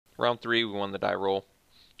Round 3, we won the die roll.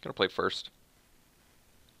 Gonna play first.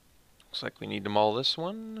 Looks like we need to maul this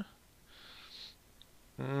one.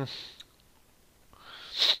 I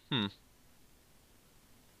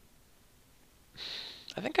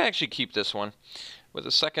think I actually keep this one. With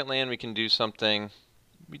a second land, we can do something.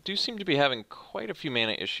 We do seem to be having quite a few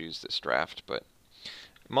mana issues this draft, but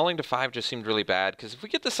mauling to 5 just seemed really bad, because if we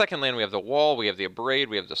get the second land, we have the wall, we have the abrade,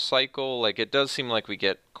 we have the cycle. Like, it does seem like we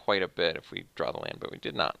get quite a bit if we draw the land, but we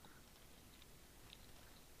did not.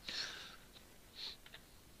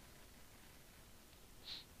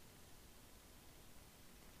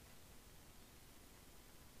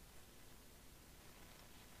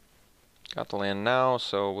 Got the land now,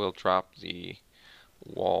 so we'll drop the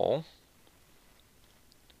wall.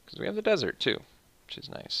 Because we have the desert too, which is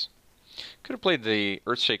nice. Could have played the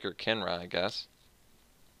Earthshaker Kenra, I guess.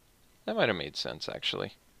 That might have made sense,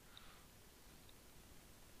 actually.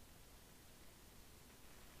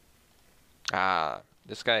 Ah,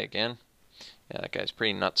 this guy again? Yeah, that guy's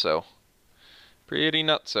pretty nutso. Pretty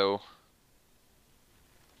nutso.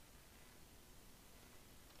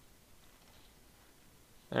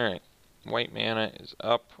 Alright. White mana is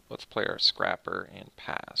up. Let's play our Scrapper and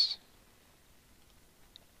pass.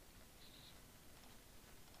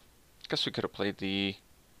 Guess we could have played the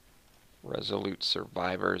Resolute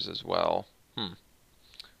Survivors as well.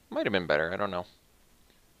 Might have been better, I don't know.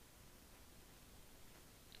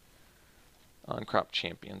 On-crop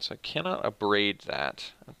champions. I cannot abrade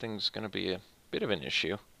that. That thing's going to be a bit of an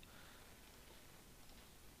issue.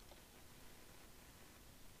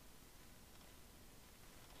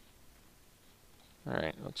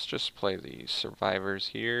 Alright, let's just play the Survivors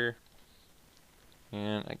here.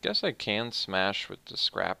 And I guess I can smash with the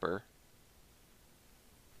Scrapper.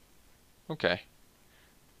 Okay.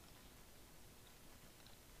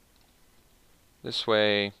 This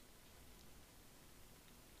way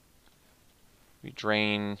we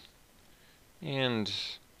drain, and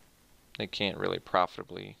they can't really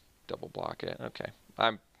profitably double block it. Okay,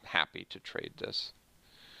 I'm happy to trade this.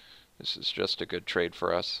 This is just a good trade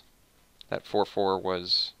for us. That 4/4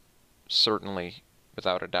 was certainly,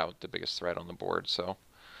 without a doubt, the biggest threat on the board, so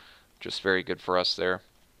just very good for us there.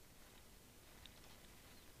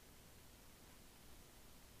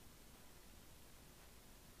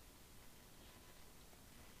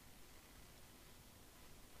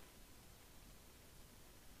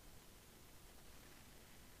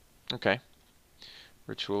 Okay,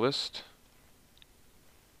 Ritualist.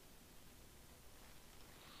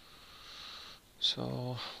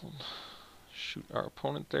 So, we'll shoot our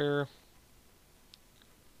opponent there.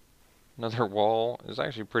 Another wall is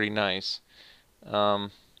actually pretty nice. Yeah,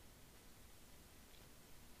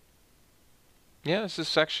 this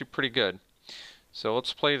is actually pretty good. So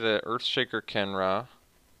let's play the Earthshaker Kenra.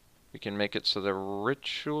 We can make it so the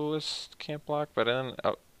Ritualist can't block, but then...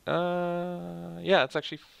 yeah, it's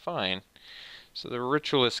actually fine. So the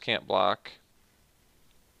Ritualist can't block.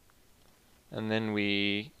 And then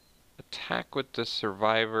we attack with the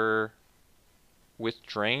Survivor with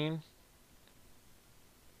Drain.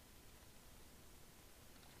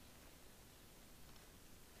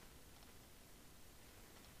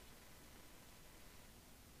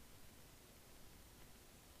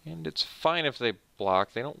 And it's fine if they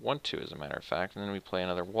block. They don't want to, as a matter of fact. And then we play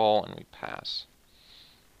another wall and we pass.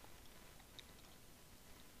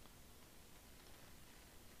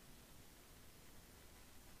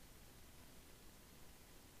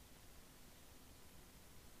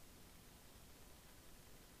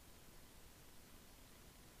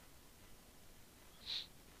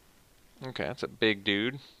 Okay, that's a big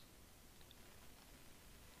dude.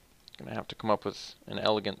 Gonna have to come up with an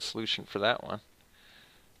elegant solution for that one.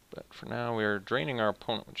 But for now, we're draining our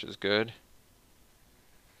opponent, which is good.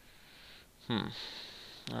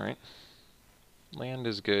 Alright. Land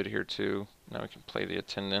is good here, too. Now we can play the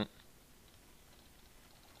Attendant.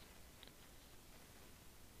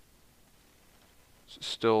 It's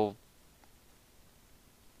still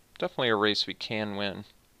definitely a race we can win.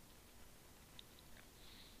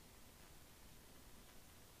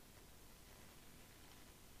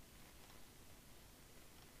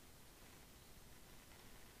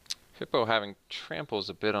 Hippo having trample is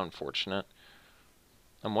a bit unfortunate.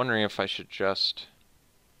 I'm wondering if I should just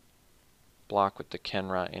block with the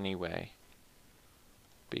Kenra anyway.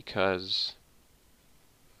 Because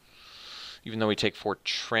even though we take 4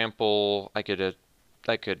 trample, I could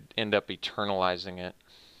end up eternalizing it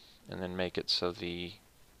and then make it so the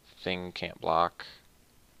thing can't block.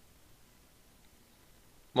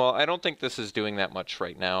 Well, I don't think this is doing that much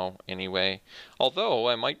right now anyway. Although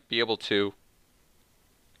I might be able to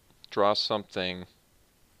draw something.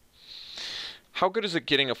 How good is it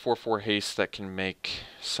getting a 4/4 haste that can make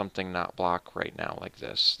something not block right now like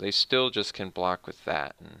this? They still just can block with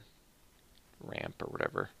that and ramp or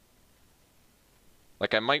whatever.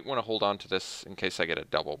 Like, I might want to hold on to this in case I get a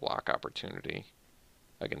double block opportunity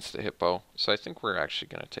against the hippo. So I think we're actually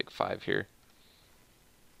going to take 5 here.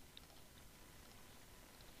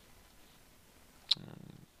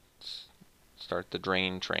 Let's start the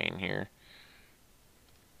drain train here.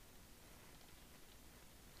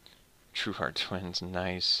 True Heart Twins,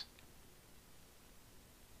 nice.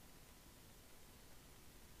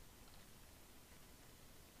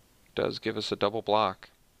 Does give us a double block.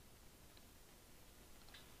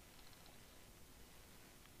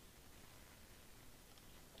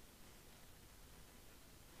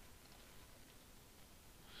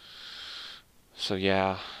 So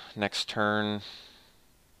yeah, next turn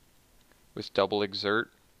with double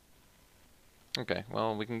exert. Okay,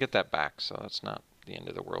 well, we can get that back, so that's not the end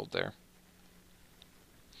of the world there.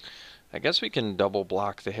 I guess we can double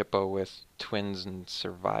block the hippo with twins and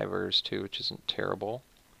survivors too, which isn't terrible.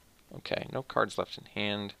 Okay, no cards left in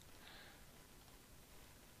hand.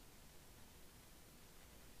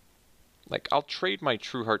 Like, I'll trade my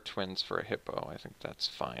True Heart Twins for a hippo. I think that's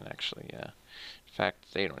fine, actually, yeah. In fact,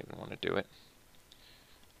 they don't even want to do it.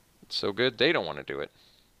 It's so good, they don't want to do it.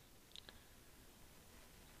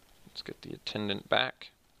 Let's get the attendant back.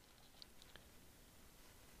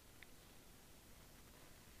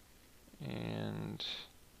 And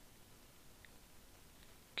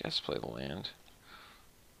guess play the land.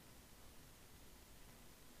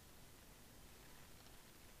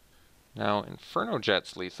 Now Inferno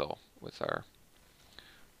Jet's lethal with our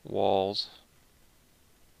walls.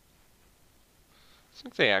 I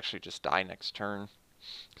think they actually just die next turn.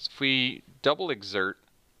 Because if we double exert,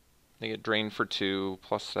 they get drained for 2,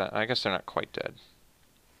 plus that. I guess they're not quite dead.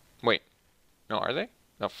 Wait. No, are they?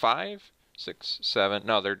 No, 5, 6, 7.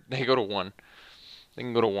 No, they go to 1. They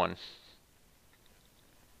can go to 1.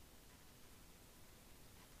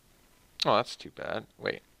 Oh, that's too bad.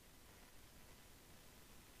 Wait.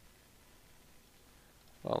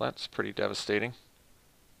 Well, that's pretty devastating.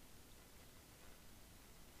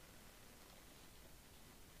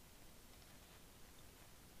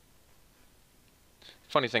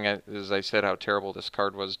 Funny thing is I said how terrible this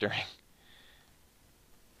card was during.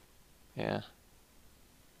 Yeah.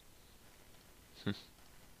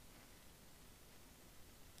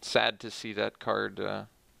 Sad to see that card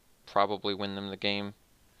probably win them the game.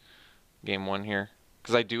 Game 1 here.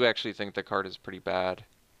 Because I do actually think the card is pretty bad.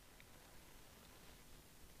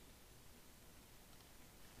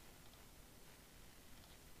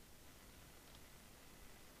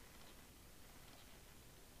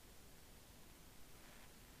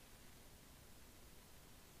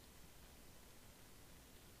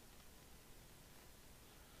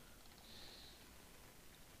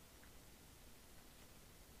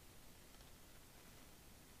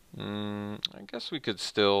 I guess we could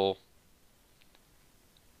still...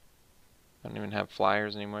 I don't even have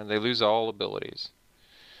flyers anymore. They lose all abilities.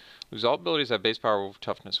 Lose all abilities that have base power with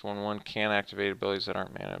toughness 1/1. Can activate abilities that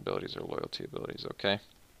aren't mana abilities or loyalty abilities. Okay.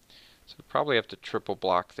 So we probably have to triple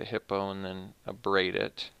block the hippo and then abrade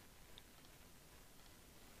it.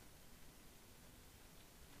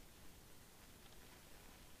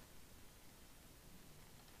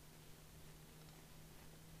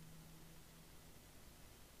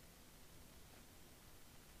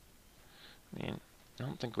 I mean, I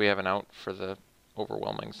don't think we have an out for the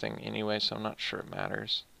overwhelming thing anyway, so I'm not sure it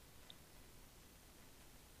matters.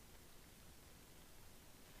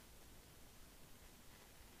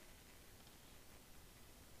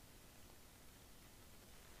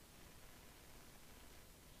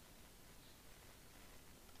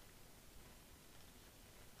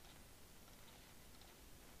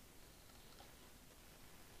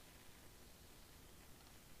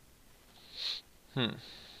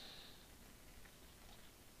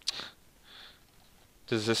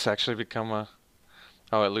 Does this actually become a...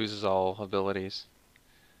 Oh, it loses all abilities.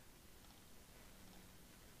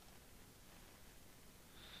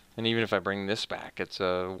 And even if I bring this back, it's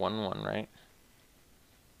a 1/1, right?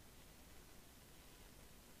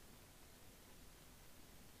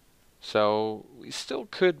 So we still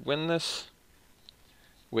could win this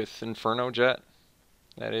with Inferno Jet.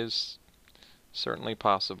 That is certainly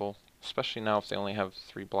possible, especially now if they only have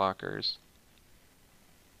 3 blockers.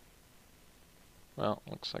 Well,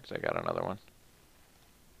 looks like they got another one.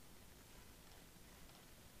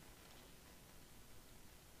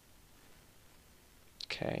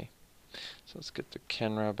 Okay, so let's get the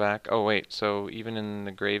Kenra back. Oh wait, so even in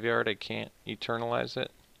the graveyard I can't eternalize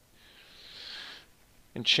it?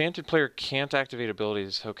 Enchanted player can't activate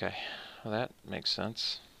abilities. Okay, Well, that makes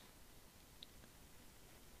sense.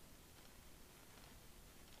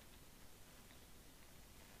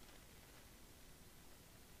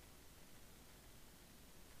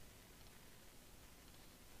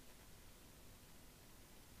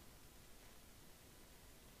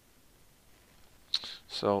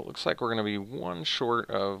 So it looks like we're going to be one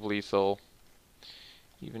short of lethal,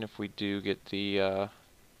 even if we do get the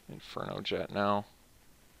Inferno Jet now.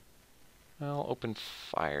 Well, open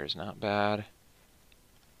fire's not bad.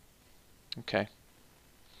 Okay.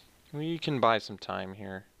 We can buy some time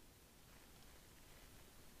here.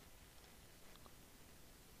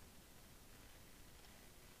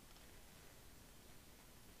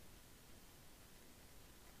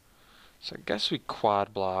 So I guess we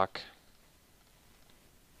quad block.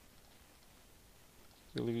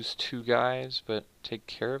 We lose 2 guys, but take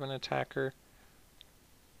care of an attacker.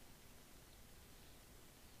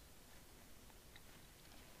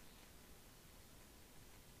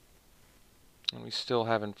 And we still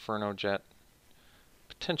have Inferno Jet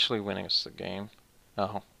potentially winning us the game.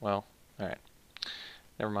 Oh, well, alright.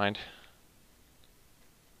 Never mind.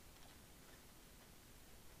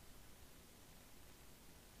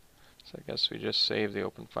 So I guess we just save the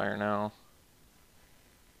open fire now.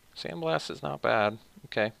 Sandblast is not bad.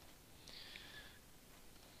 Okay.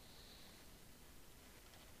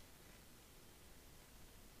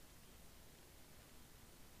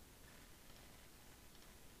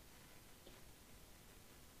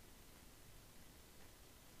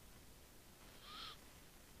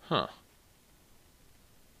 Huh.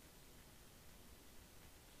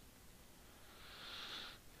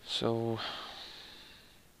 So...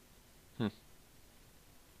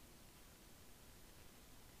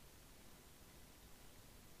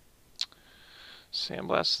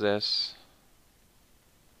 Sandblast this.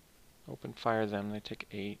 Open fire them, they take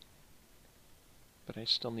 8. But I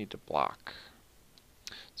still need to block.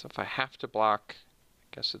 So if I have to block,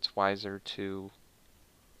 I guess it's wiser to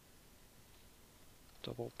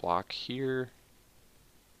double block here.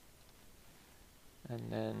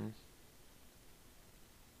 And then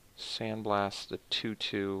sandblast the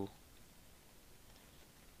 2/2.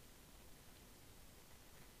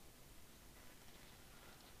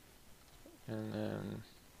 And then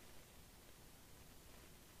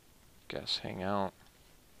guess hang out.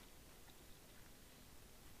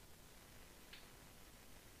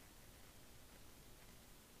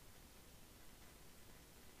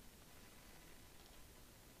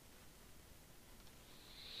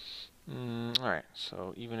 Alright,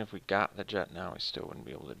 so even if we got the jet now, we still wouldn't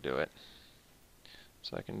be able to do it.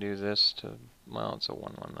 So I can do this to, well, it's a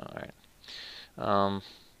 1-1 now, alright.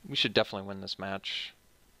 We should definitely win this match.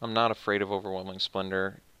 I'm not afraid of Overwhelming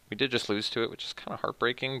Splendor. We did just lose to it, which is kind of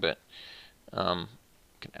heartbreaking, but can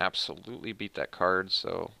absolutely beat that card,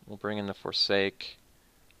 so we'll bring in the Forsake.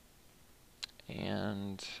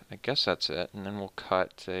 And I guess that's it, and then we'll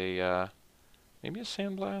cut a, maybe a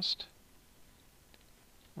Sandblast?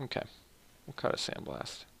 Okay, we'll cut a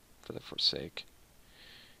Sandblast for the Forsake,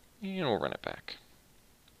 and we'll run it back.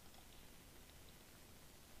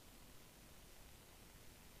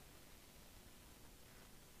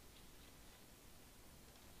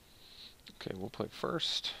 Okay, we'll play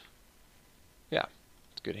first. Yeah,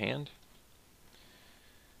 it's a good hand.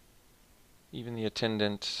 Even the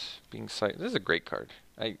Attendant being sight. This is a great card.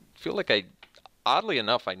 I feel like oddly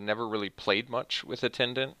enough, I never really played much with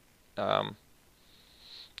Attendant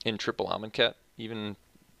in Triple Amonkhet. Even,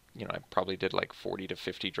 you know, I probably did like 40 to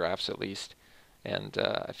 50 drafts at least. And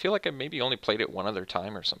I feel like I maybe only played it one other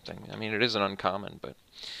time or something. I mean, it isn't uncommon, but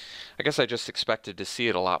I guess I just expected to see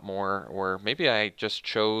it a lot more, or maybe I just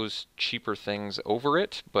chose cheaper things over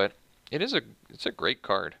it, but it's a great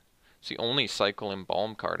card. It's the only Cycle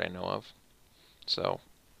Embalm card I know of. So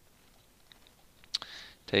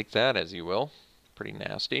take that as you will. Pretty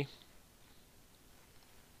nasty.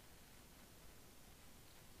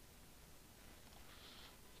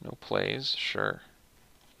 No plays, sure.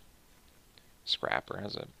 Scrapper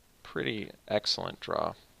has a pretty excellent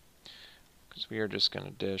draw, because we are just going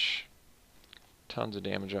to dish tons of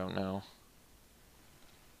damage out now.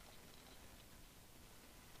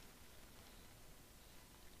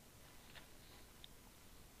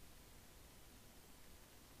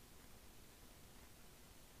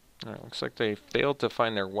 Alright, looks like they failed to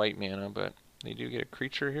find their white mana, but they do get a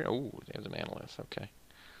creature here. Oh, they have the Manalith, okay.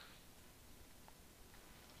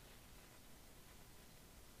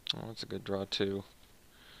 Oh, that's a good draw too.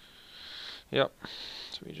 Yep.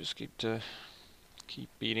 So we just keep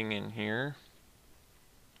beating in here,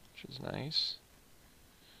 which is nice.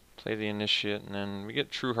 Play the Initiate, and then we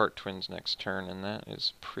get True Heart Twins next turn, and that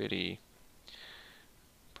is pretty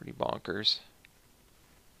Pretty bonkers.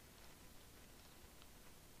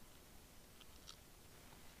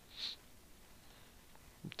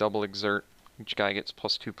 Double exert. Each guy gets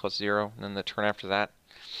 +2/+0, and then the turn after that,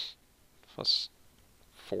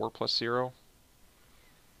 +4/+0.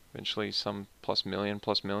 Eventually some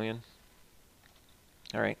 +1,000,000/1,000,000.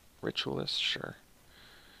 Alright, Ritualist, sure.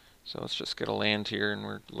 So let's just get a land here, and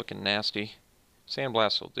we're looking nasty.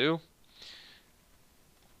 Sandblast will do.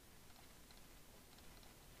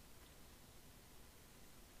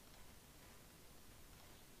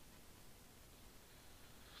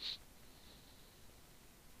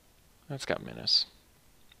 That's got Menace.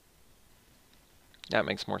 That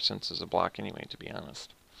makes more sense as a block anyway, to be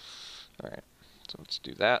honest. Alright, so let's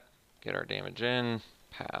do that. Get our damage in.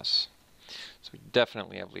 Pass. So we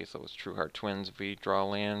definitely have lethal with True Heart Twins if we draw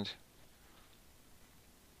land.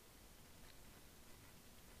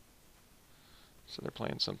 So they're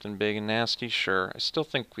playing something big and nasty, sure. I still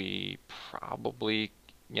think we probably,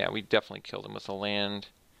 yeah, we definitely killed him with a land.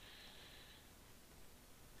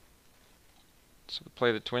 So we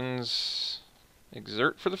play the Twins,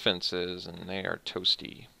 exert for the fences, and they are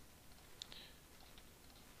toasty.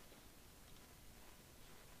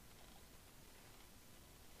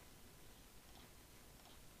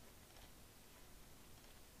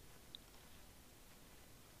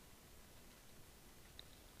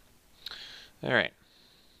 Alright.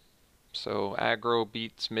 So aggro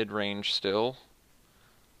beats mid-range still.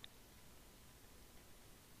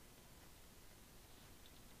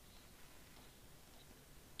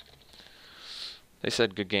 They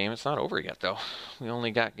said good game. It's not over yet, though. We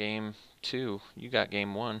only got game 2. You got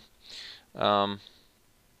game 1. So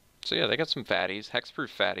yeah, they got some fatties.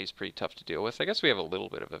 Hexproof fatties pretty tough to deal with. I guess we have a little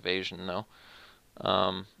bit of evasion, though.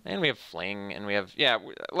 And we have fling, and we have, yeah,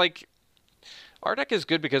 like, our deck is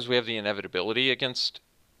good because we have the inevitability against,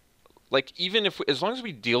 like, even if, as long as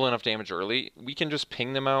we deal enough damage early, we can just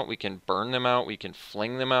ping them out, we can burn them out, we can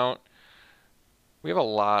fling them out. We have a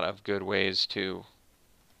lot of good ways to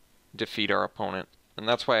defeat our opponent, and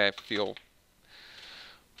that's why I feel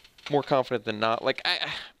more confident than not. Like,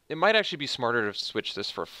 it might actually be smarter to switch this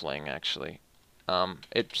for fling, actually.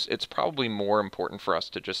 It's probably more important for us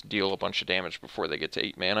to just deal a bunch of damage before they get to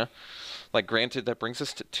 8 mana. Like, granted, that brings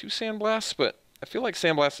us to 2 Sandblasts, but I feel like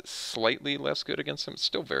Sandblast is slightly less good against them. It's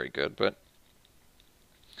still very good, but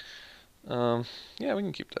yeah, we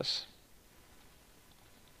can keep this.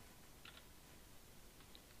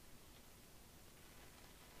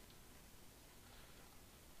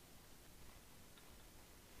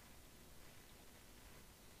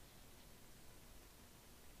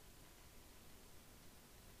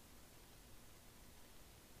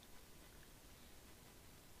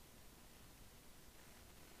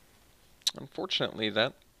 Unfortunately,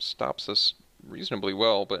 that stops us reasonably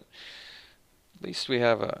well, but at least we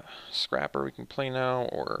have a Scrapper we can play now,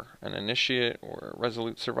 or an Initiate, or a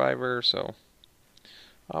Resolute Survivor, so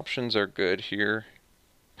options are good here.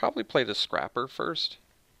 Probably play the Scrapper first.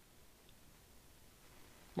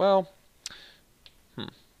 Well, a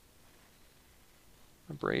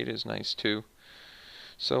Braid is nice too.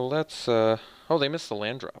 So let's, oh, they missed the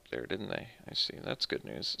land drop there, didn't they? I see, that's good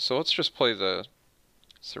news. So let's just play the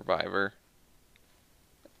Survivor.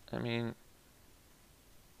 I mean,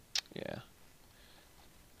 yeah.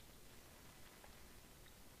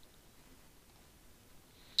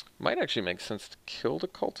 Might actually make sense to kill the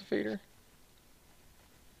Cultivator.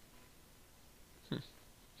 I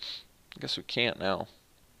guess we can't now.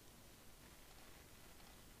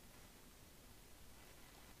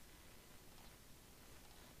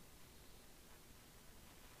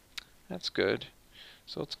 That's good.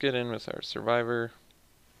 So let's get in with our Survivor.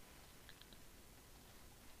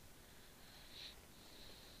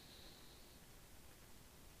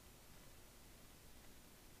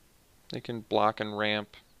 They can block and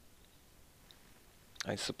ramp,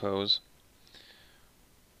 I suppose.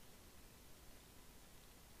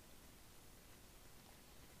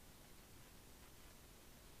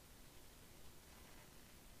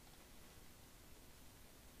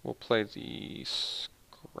 We'll play the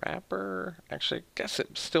Scrapper. Actually, I guess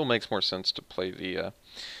it still makes more sense to play the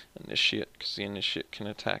Initiate, because the Initiate can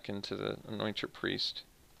attack into the Anointer Priest.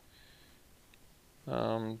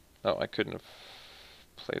 Oh, I couldn't have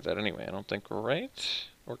played that anyway, I don't think, right?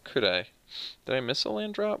 Or could I? Did I miss a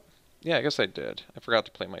land drop? Yeah, I guess I did. I forgot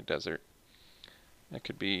to play my Desert. That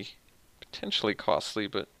could be potentially costly,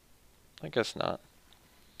 but I guess not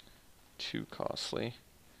too costly.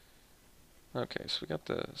 Okay, so we got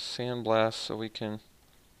the Sandblast, so we can,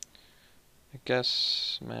 I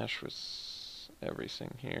guess, smash with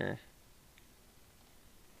everything here.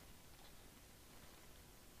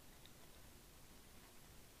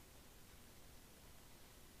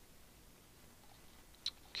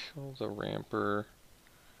 Kill the ramper.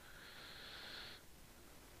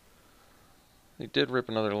 They did rip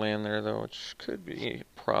another land there, though, which could be a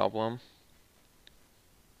problem.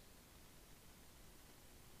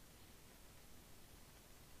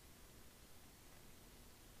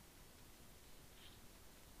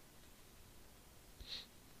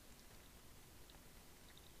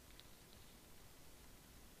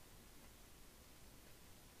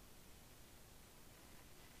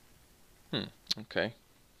 Okay.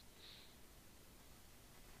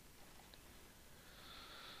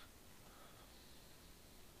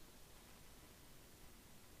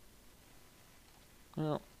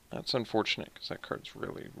 Well, that's unfortunate because that card's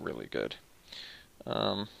really, really good.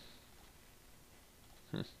 So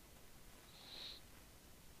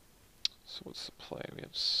what's the play? We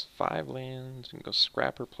have 5 lands. We can go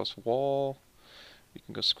Scrapper plus Wall. We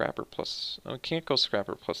can go Scrapper plus... Oh, we can't go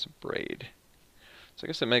Scrapper plus Braid. So I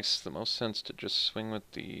guess it makes the most sense to just swing with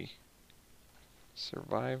the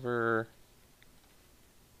Survivor.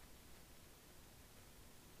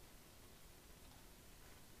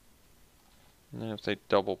 And then if they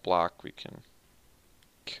double block, we can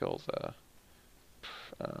kill the...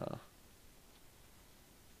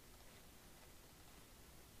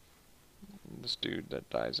 this dude that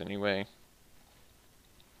dies anyway.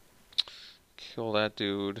 Kill that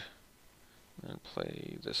dude. And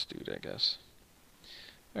play this dude, I guess.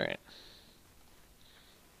 Alright.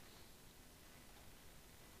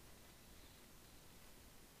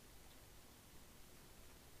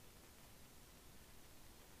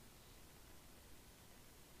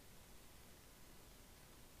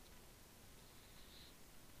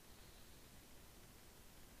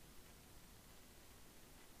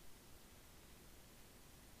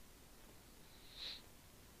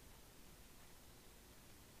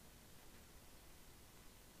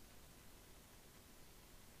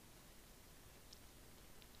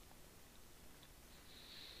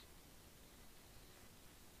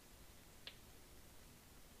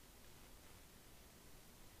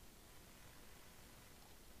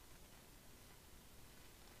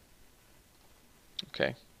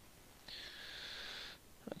 Okay.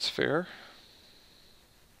 That's fair.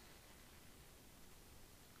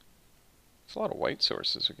 There's a lot of white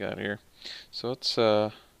sources we got here. So let's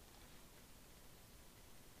get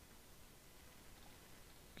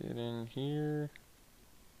in here.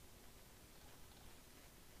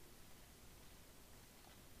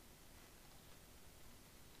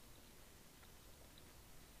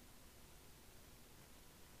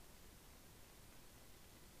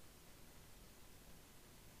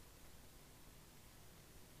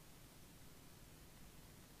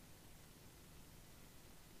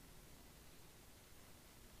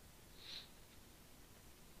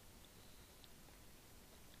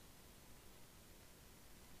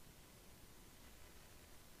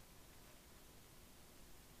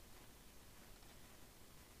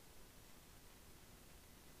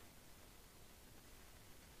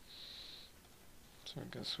 So I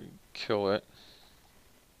guess we kill it.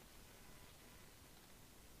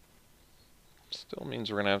 Still means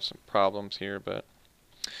we're going to have some problems here, but...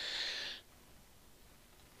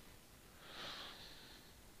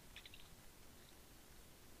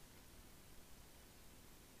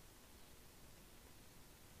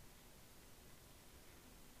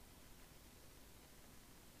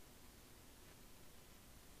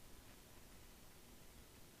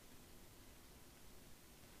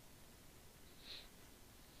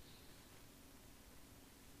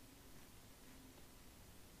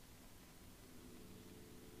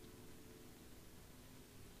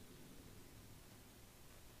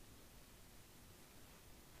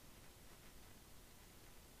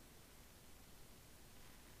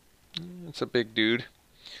 It's a big dude.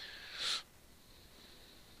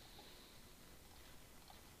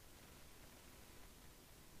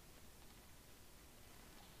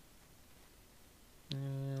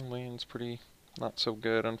 Land's pretty not so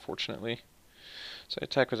good, unfortunately. So I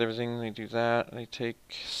attack with everything, they do that. I take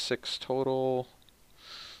 6 total.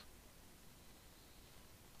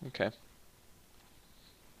 Okay.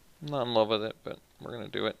 I'm not in love with it, but we're going to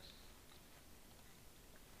do it.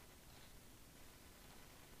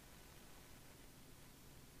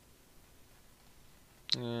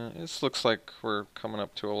 Yeah, this looks like we're coming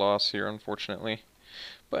up to a loss here, unfortunately.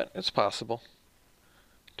 But it's possible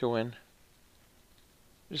to win.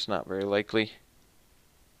 Just not very likely.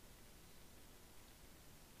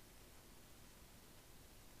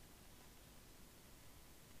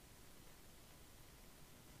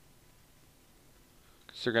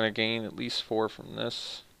 Because they're going to gain at least 4 from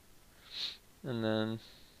this. And then...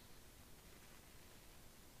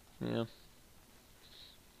 yeah.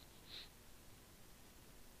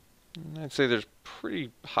 I'd say there's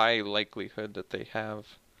pretty high likelihood that they have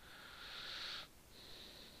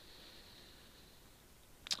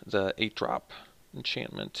the 8-drop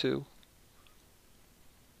enchantment too.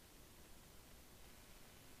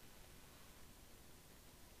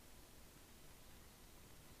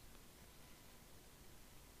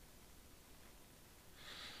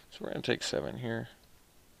 So we're going to take 7 here.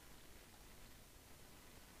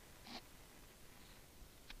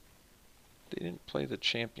 They didn't play the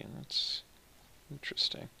champion. That's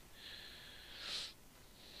interesting.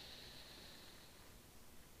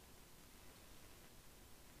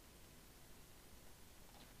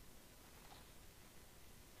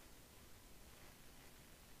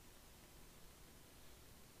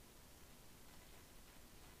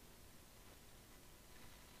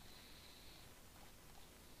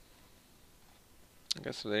 I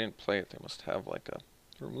guess if they didn't play it, they must have like a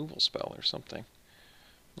removal spell or something.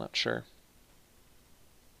 Not sure.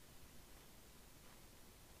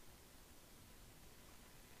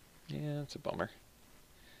 Yeah, it's a bummer.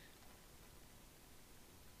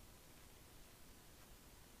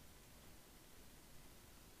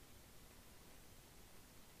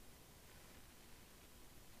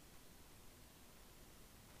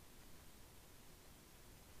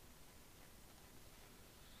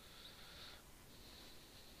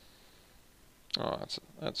 Oh,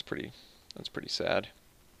 that's pretty sad.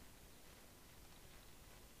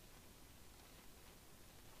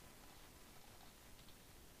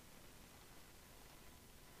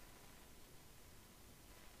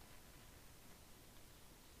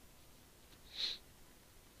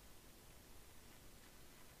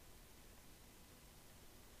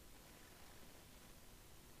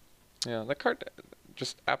 Yeah, that card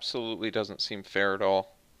just absolutely doesn't seem fair at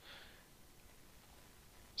all.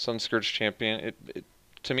 Sunscourge Champion,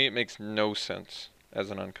 to me it makes no sense as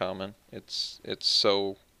an uncommon. It's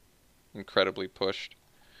so incredibly pushed.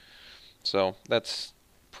 So that's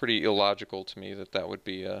pretty illogical to me that that would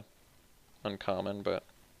be uncommon, but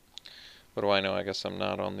what do I know? I guess I'm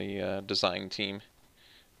not on the design team.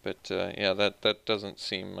 But yeah, that doesn't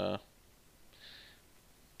seem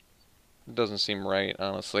right,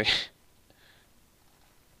 honestly.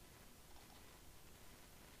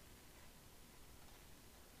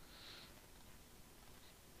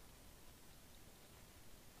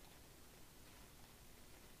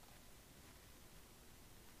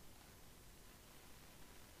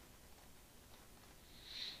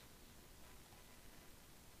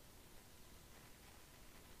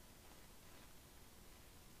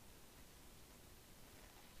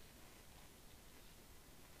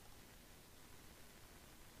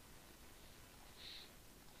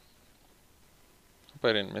 Hope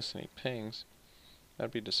I didn't miss any pings.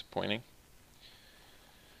 That'd be disappointing.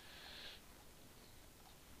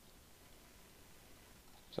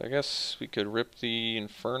 So I guess we could rip the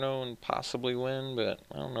Inferno and possibly win, but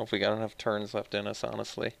I don't know if we got enough turns left in us,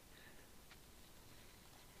 honestly.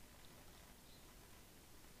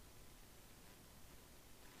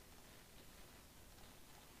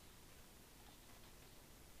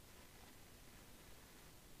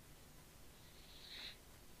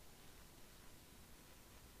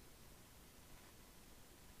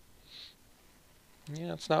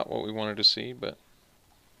 Yeah, it's not what we wanted to see, but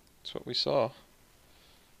it's what we saw.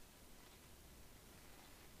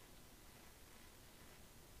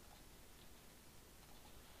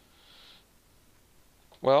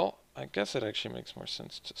 Well, I guess it actually makes more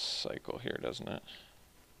sense to cycle here, doesn't it?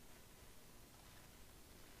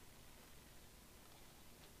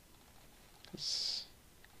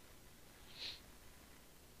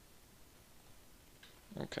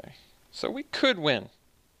 Okay, so we could win.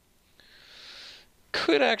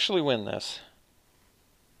 Could actually win this.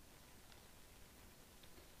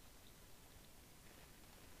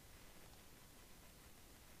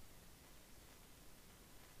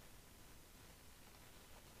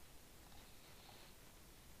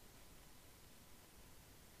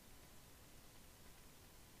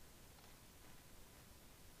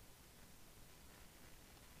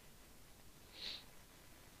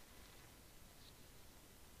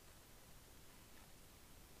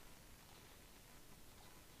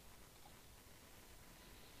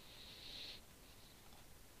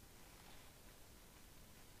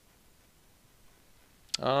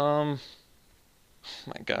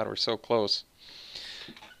 My God, we're so close.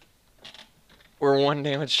 We're 1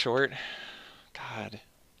 damage short. God,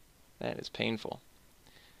 that is painful.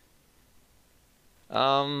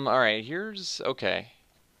 Alright, here's... Okay.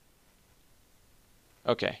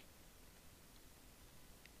 Okay.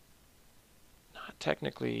 Not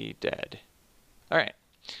technically dead. Alright.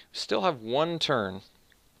 Still have 1 turn.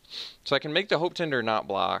 So I can make the Hope Tender not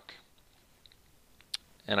block.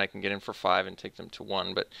 and I can get in for 5 and take them to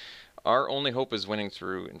 1. But our only hope is winning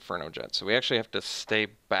through Inferno Jet. So we actually have to stay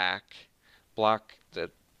back, block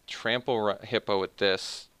the trample hippo with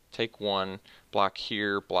this, take 1, block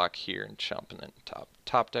here, and chump, and then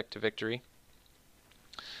top deck to victory.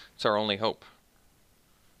 It's our only hope.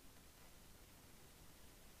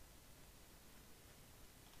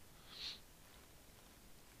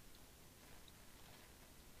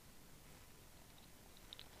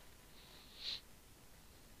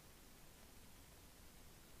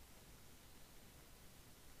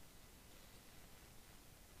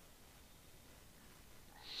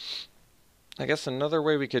 I guess another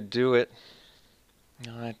way we could do it,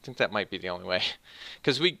 I think that might be the only way,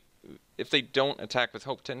 because if they don't attack with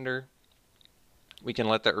Hope Tender, we can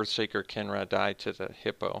let the Earthshaker Kenra die to the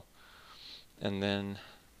hippo, and then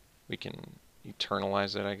we can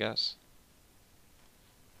eternalize it, I guess.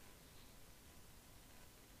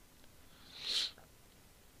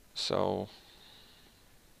 So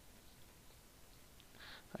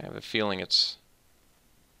I have a feeling it's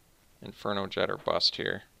Inferno Jet or bust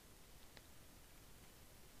here.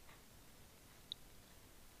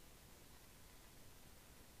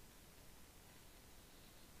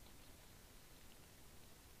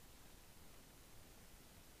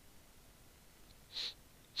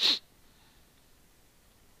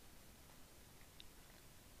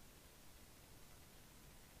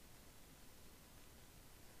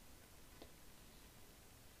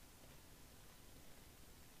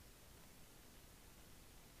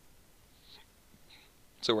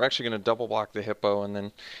 So we're actually going to double block the hippo, and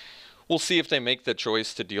then we'll see if they make the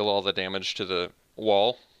choice to deal all the damage to the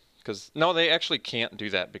wall. Because, no, they actually can't do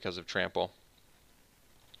that because of trample.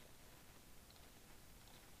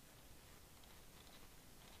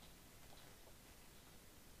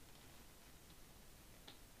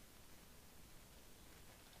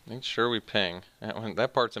 Make sure we ping.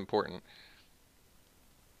 That part's important.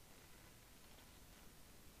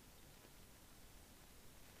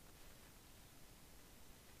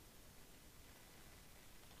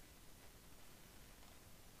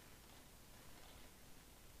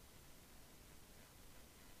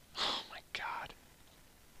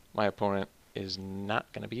 My opponent is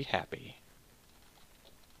not going to be happy.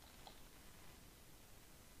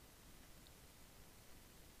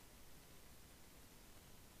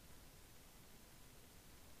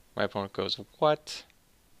 My opponent goes, what?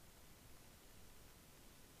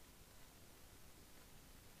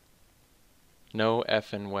 No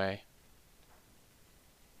effing way.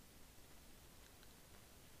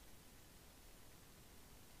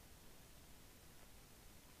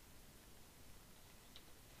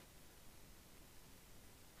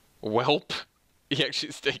 Welp. He actually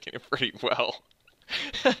is taking it pretty well.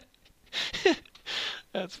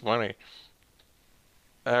 That's funny.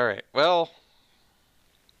 Alright, well,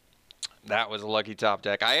 that was a lucky top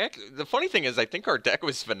deck. The funny thing is, I think our deck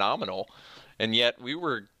was phenomenal, and yet we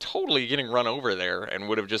were totally getting run over there and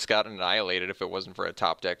would have just gotten annihilated if it wasn't for a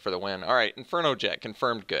top deck for the win. Alright, Inferno Jet,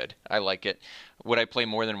 confirmed good. I like it. Would I play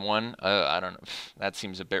more than one? I don't know. That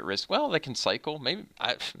seems a bit risky. Well, they can cycle.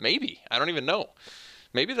 Maybe. I don't even know.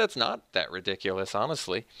 Maybe that's not that ridiculous,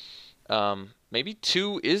 honestly. Maybe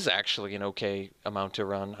 2 is actually an okay amount to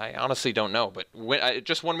run. I honestly don't know, but it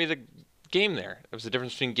just won me the game there. There was the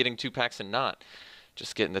difference between getting 2 packs and not.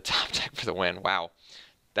 Just getting the top deck for the win. Wow.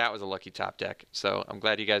 That was a lucky top deck. So I'm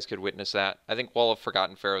glad you guys could witness that. I think Wall of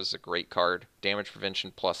Forgotten Pharaohs is a great card. Damage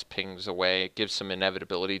prevention plus pings away. It gives some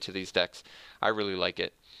inevitability to these decks. I really like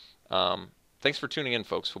it. Thanks for tuning in,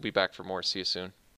 folks. We'll be back for more. See you soon.